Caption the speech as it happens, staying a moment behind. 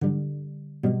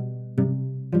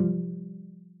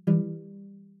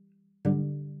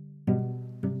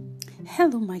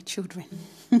Hello, my children.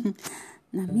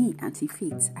 Now me, Auntie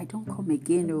Faith, I don't come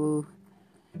again.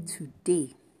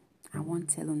 Today, I want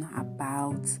to tell you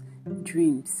about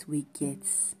dreams we get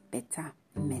better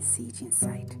message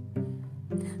inside.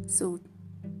 So,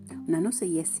 I know say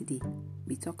yesterday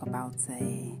we talk about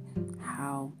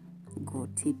how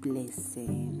God take bless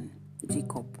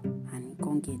Jacob and he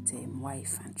can get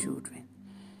wife and children.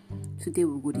 Today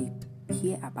we go to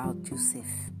hear about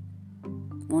Joseph,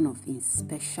 one of his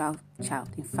special child.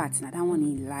 In fact, now that one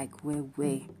he like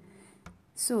where.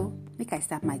 So, make I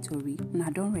start my story. Now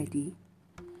done ready.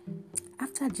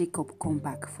 After Jacob come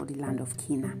back for the land of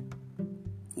Canaan,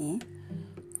 he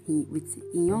with his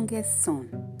youngest son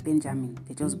Benjamin,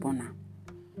 they just born now.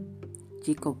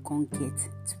 Jacob can get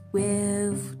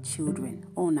 12 children,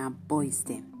 all now boys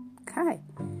them. Kai.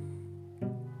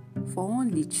 For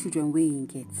only children where he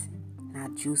get, now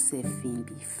Joseph in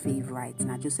be favorite.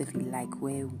 Now Joseph he like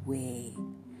where.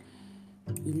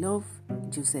 He love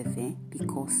Joseph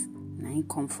because now he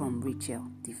come from Rachel,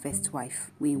 the first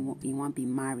wife. He want be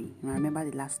married. You remember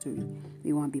the last story?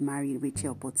 We want be married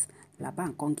Rachel, but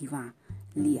Laban can't give her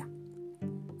Leah.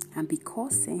 And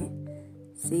because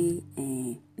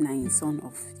now his son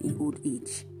of the old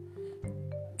age,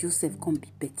 Joseph can be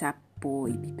better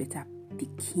boy, be better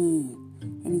pikin.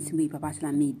 Anything we Papa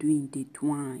tell me doing, they do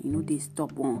one. They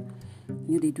stop one.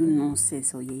 They do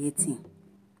nonsense or thing.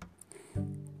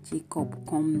 Jacob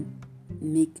come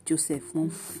make Joseph one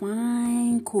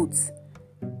fine coat.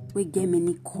 We get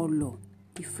many color,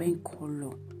 different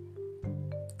color.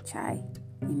 Chai,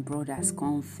 in brothers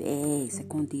come first,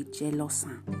 second day jealous.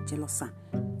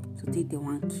 So take the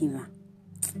one killer.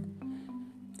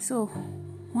 So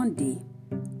one day,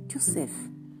 Joseph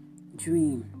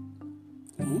dream.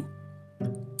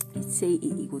 He say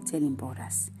he go tell him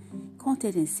brothers. Come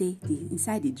tell them say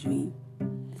inside the dream,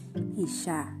 he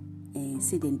shall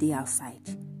say them they outside.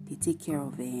 They take care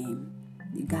of the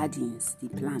gardens, the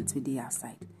plants with they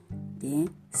outside. Then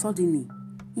suddenly,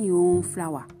 his own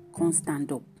flower can't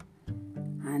stand up,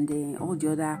 and all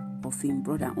the other of him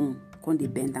brother own can't they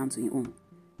bend down to his own.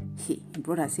 Hey, his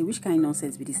brother say, which kind of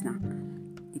nonsense be this now?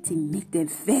 It make them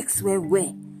vex where.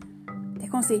 They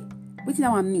can't say, what did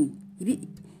that one mean?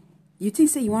 You think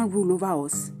say you want rule over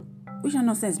us? Which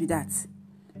nonsense be that?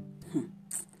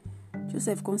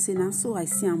 Joseph can say, now so I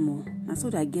see him more. Now so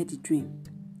that I get the dream.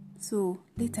 So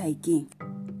later again,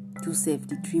 Joseph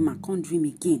the dreamer can't dream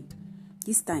again.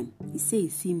 This time he say he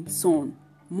see sun,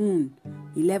 moon,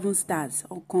 11 stars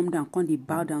all come down, can't they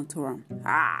bow down to him?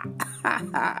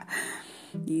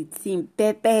 You think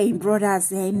Pepe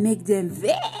brothers make them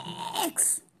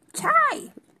vex?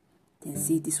 Chai! Then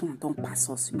say this one don't pass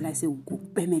us. Like say we go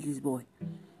permit this boy.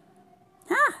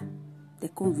 They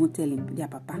come even tell him their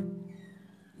papa.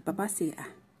 Papa say,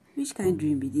 which kind of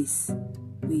dream be this?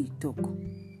 We talk.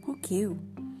 Okay.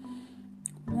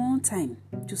 One time,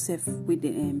 Joseph with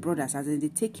the brothers, as they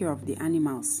take care of the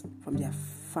animals from their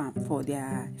farm for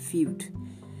their field.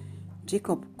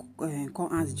 Jacob come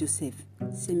ask Joseph,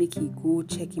 say make he go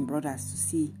check him brothers to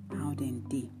see how them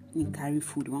they carry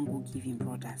food. One go give him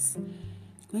brothers.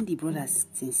 When the brothers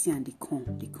see and they come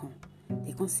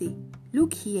say,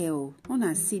 look here,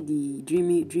 wanna see the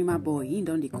dreamer boy, he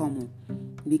don't they come,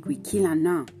 make we kill him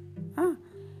now.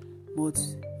 But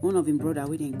one of him brother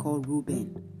we then call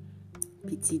Reuben,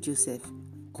 pity Joseph,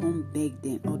 come beg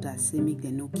them others, say make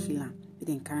them no kill him, we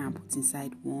then carry him put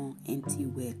inside one empty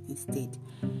well instead.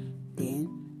 Then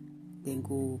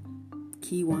go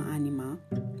kill one animal,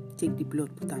 take the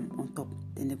blood, put them on top.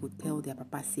 Then they go tell their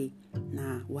papa say,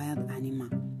 nah, wild animal,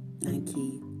 and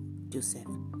kill Joseph.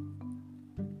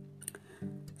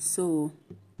 So,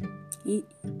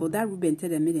 but that Reuben tell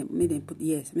them, made them put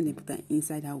that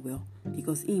inside that well,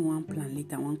 because in one plan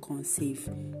later, one can save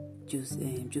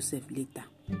Joseph later.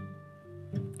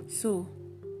 So,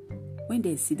 when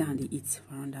they sit down, they eat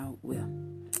around that well.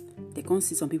 They can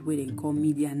see some people where they call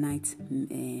Midianite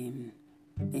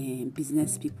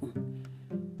business people.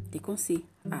 They can say,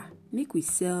 make we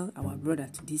sell our brother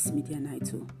to this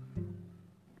Midianite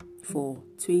for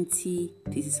 20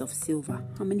 pieces of silver.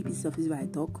 How many pieces of silver I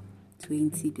talk?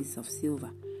 20 pieces of silver.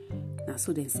 Now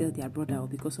so they sell their brother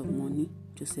because of money.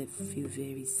 Joseph feel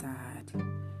very sad.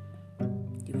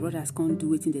 The brothers can't do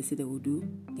what they say they will do.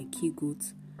 They kill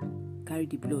goats, carry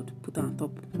the blood, put on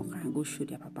top, and go show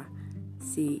their papa.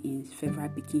 Say in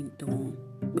favorite pikin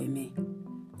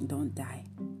don't die.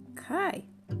 Kai.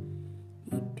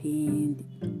 He pained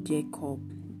Jacob,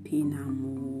 pain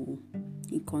him.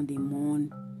 He can't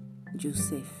mourn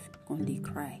Joseph, can't they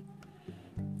cry.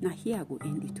 Now here I go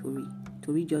end the story.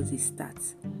 Story just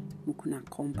starts. We gonna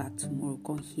come back tomorrow.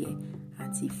 Come here,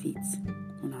 Auntie Faith.